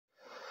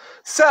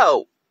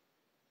So,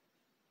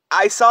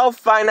 I saw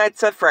Five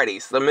Nights at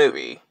Freddy's, the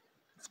movie.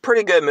 It's a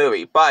pretty good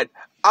movie, but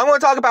I'm going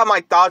to talk about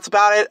my thoughts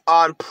about it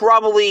on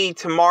probably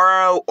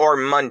tomorrow or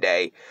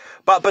Monday.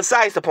 But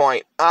besides the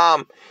point,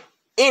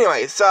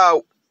 anyway,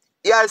 so,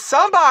 yeah,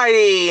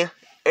 somebody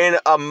in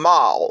a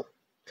mall,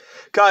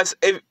 because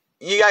if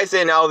you guys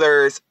didn't know,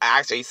 there's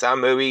actually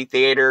some movie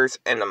theaters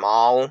in the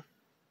mall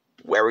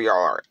where we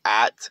are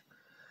at.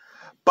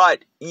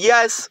 But,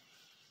 yes,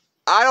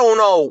 I don't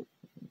know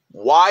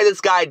why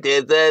this guy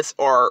did this,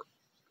 or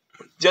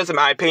just in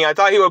my opinion, I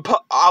thought he would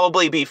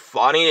probably be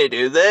funny to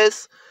do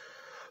this.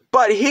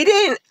 But he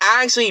didn't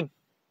actually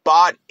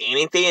bought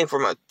anything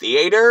from a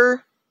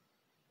theater.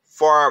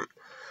 From,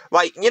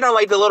 like, you know,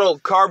 like the little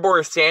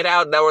cardboard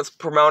standout that was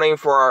promoting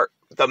for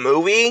the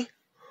movie.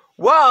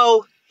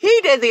 Well, he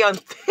did the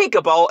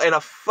unthinkable in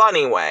a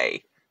funny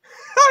way.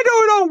 I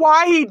don't know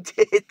why he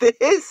did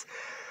this.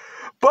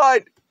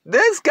 But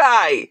this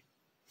guy,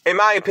 in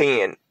my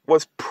opinion,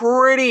 was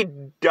pretty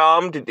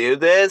dumb to do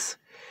this.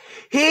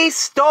 He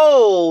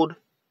stole,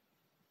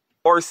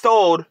 hold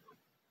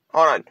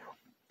on,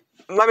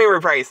 let me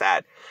rephrase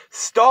that.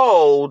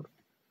 Stole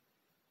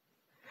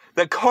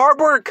the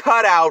cardboard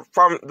cutout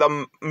from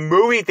the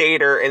movie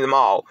theater in the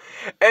mall.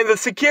 And the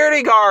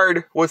security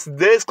guard was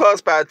this close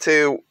about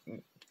to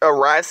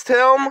arrest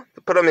him,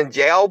 put him in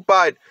jail,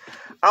 but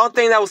I don't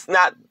think that was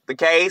not the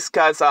case,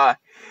 because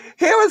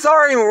he was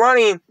already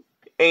running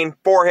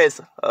for his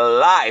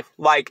life.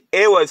 Like,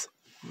 it was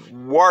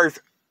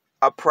worth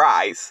a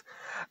prize.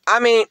 I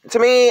mean, to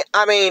me,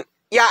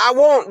 yeah, I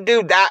won't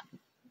do that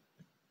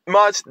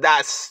much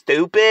that's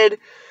stupid,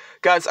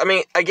 because, I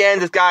mean, again,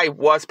 this guy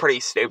was pretty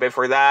stupid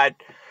for that.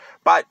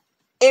 But,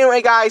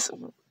 anyway, guys,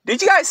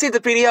 did you guys see the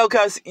video?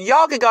 Because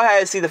y'all can go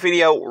ahead and see the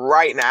video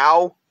right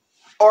now.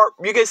 Or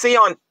you can see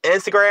on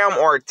Instagram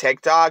or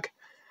TikTok.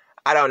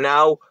 I don't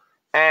know.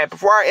 And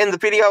before I end the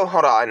video,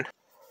 hold on.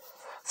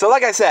 So,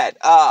 like I said,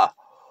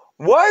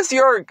 what's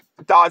your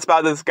thoughts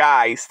about this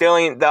guy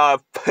stealing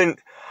the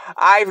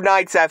Five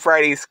Nights at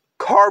Freddy's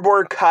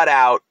cardboard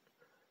cutout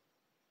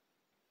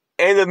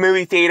in the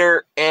movie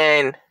theater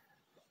and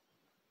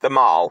the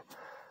mall?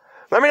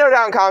 Let me know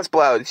down in the comments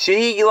below. Should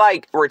he,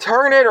 like,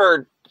 return it,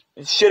 or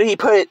should he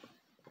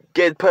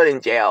get put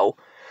in jail?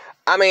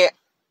 I mean,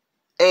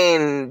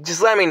 and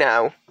just let me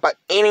know. But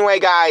anyway,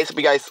 guys, if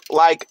you guys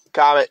like,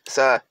 comment,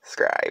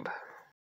 subscribe.